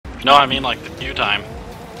No, I mean like the queue time.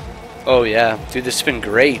 Oh yeah, dude, this has been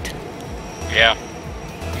great. Yeah.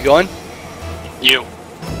 You going? You.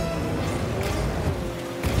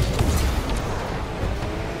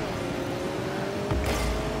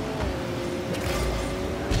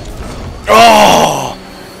 Oh!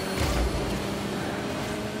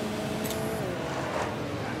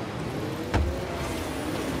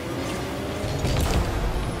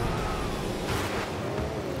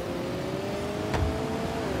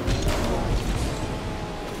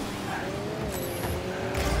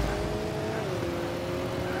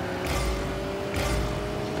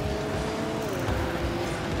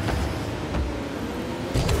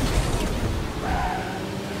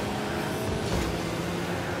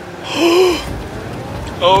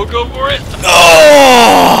 Oh, go for it!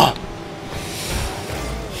 Oh!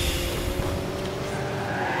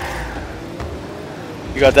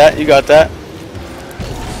 You got that? You got that?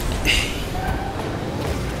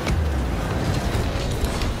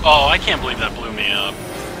 Oh, I can't believe that blew me up.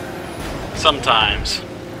 Sometimes.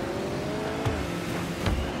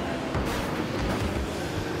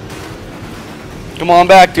 Come on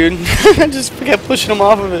back, dude. I just kept pushing him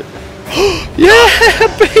off of it.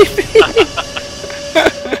 Yeah, baby!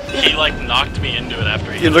 He like knocked me into it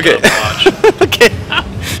after he You look hit at the watch. look at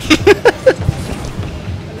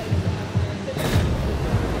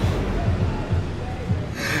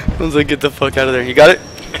I was like, get the fuck out of there. You got it?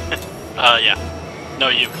 Yeah. No,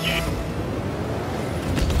 you.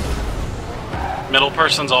 Middle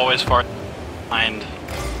person's always farther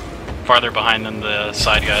behind than the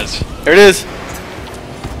side guys. There it is.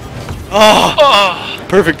 Oh, Oh!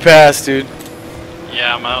 perfect pass, dude.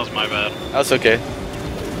 Yeah, that was my bad. That's okay.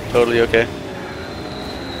 Totally okay.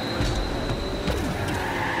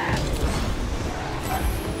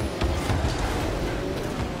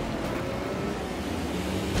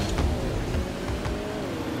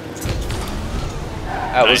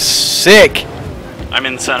 That was sick. I'm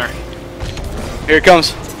in the center. Here it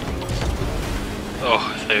comes.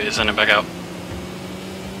 Oh, they send it back out.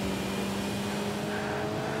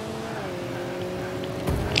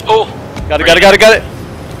 Oh! Got it.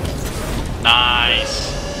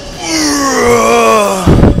 Nice.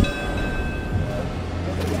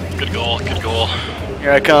 Good goal, good goal.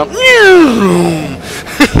 Here I come.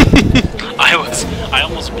 I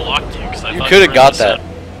almost blocked you because I You thought could you have were got in the that.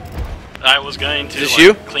 center. I was going to Just like,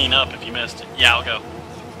 you? clean up if you missed it. Yeah, I'll go.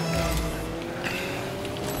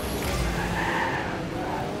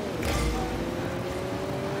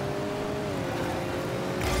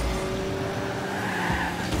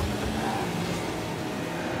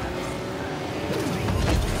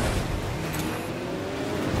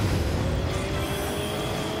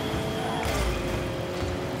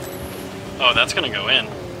 Oh, that's gonna go in.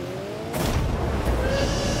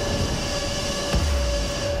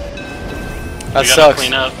 That You gotta sucks.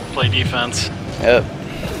 clean up, play defense. Yep.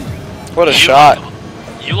 What a You shot.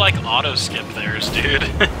 You like auto skip theirs, dude.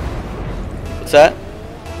 What's that?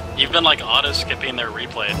 You've been like auto skipping their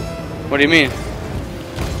replay. What do you mean?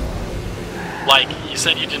 Like, you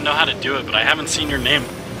said you didn't know how to do it, but I haven't seen your name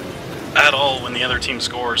at all when the other team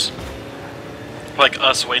scores. Like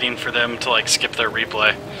us waiting for them to like skip their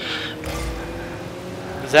replay.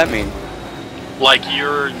 What does that mean? Like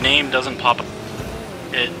your name doesn't pop up.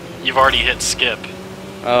 You've already hit skip.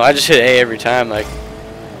 Oh, I just hit A every time, like,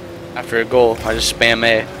 after a goal. I just spam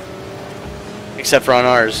A. Except for on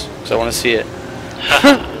ours, because I want to see it.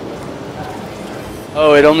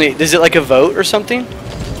 Oh, is it like a vote or something?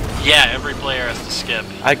 Yeah, every player has to skip.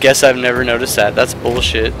 I guess I've never noticed that. That's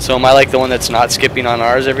bullshit. So am I like the one that's not skipping on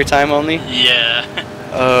ours every time only? Yeah.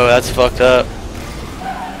 Oh, that's fucked up.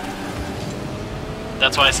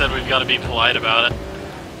 That's why I said we've got to be polite about it.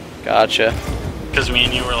 Gotcha. Because me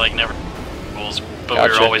and you were like never rules, but we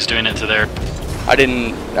Gotcha. were always doing it to their. I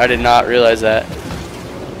did not realize that.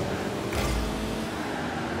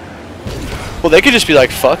 Well, they could just be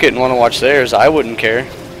like, fuck it, and want to watch theirs. I wouldn't care.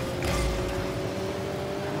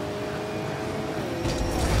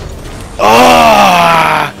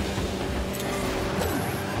 Ah!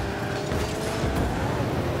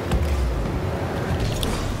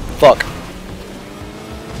 Fuck.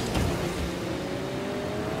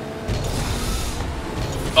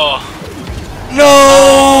 Oh.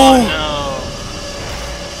 No!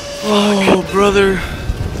 Oh, Oh, brother.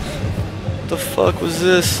 What the fuck was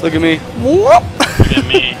this? Look at me. no. Look at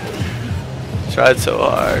me. Tried so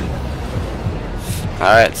hard.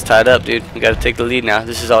 Alright, it's tied up, dude. We gotta take the lead now.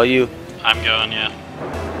 This is all you. I'm going, yeah.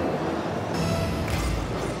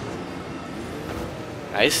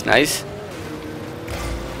 Nice, nice.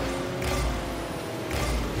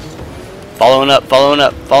 Following up, following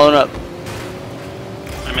up, following up.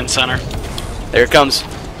 I'm in center. There it comes.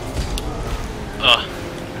 Ugh.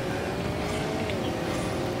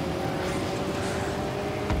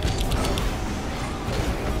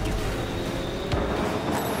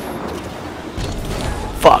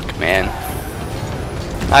 Fuck, man.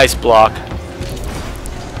 Nice block.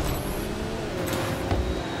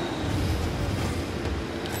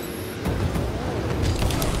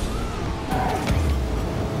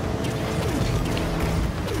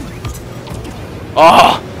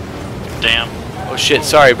 Oh! Damn. Oh shit,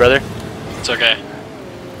 sorry, brother. It's okay.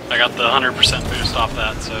 I got the 100% boost off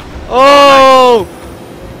that, so. Oh!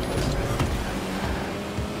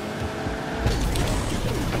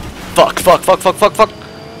 Fuck, fuck, fuck, fuck, fuck, fuck.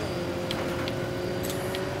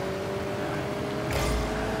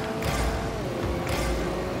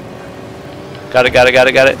 Got it, got it, got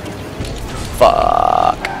it, got it.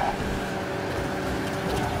 Fuck.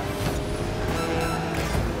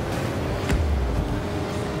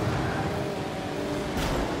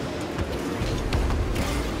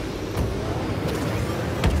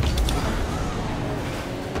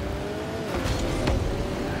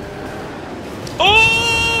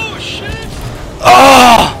 Oh, shit!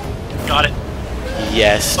 Oh! Got it.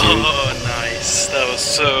 Yes, dude. Oh, nice. That was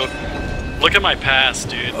so... Look at my pass,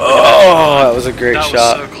 dude. Oh, that was a great shot.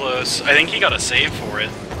 That was so close. I think he got a save for it.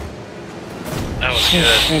 That was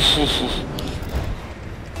good.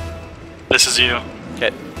 This is you.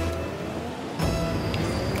 Okay.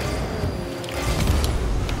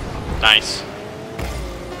 Nice.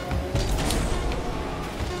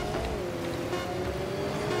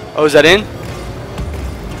 Oh, is that in?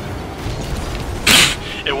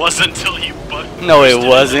 It wasn't until you No, it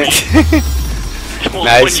wasn't. Well,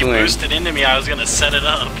 Nice when you win. boosted into me, I was gonna set it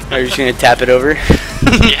up. Are you just gonna tap it over?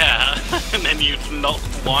 Yeah, and then you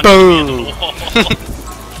launched Boom. me into the wall.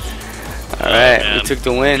 Alright, man. we took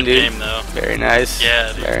the win, Good dude. game, though. Very nice.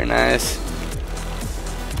 Yeah, dude. Very nice.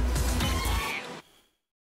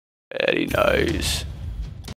 Very nice.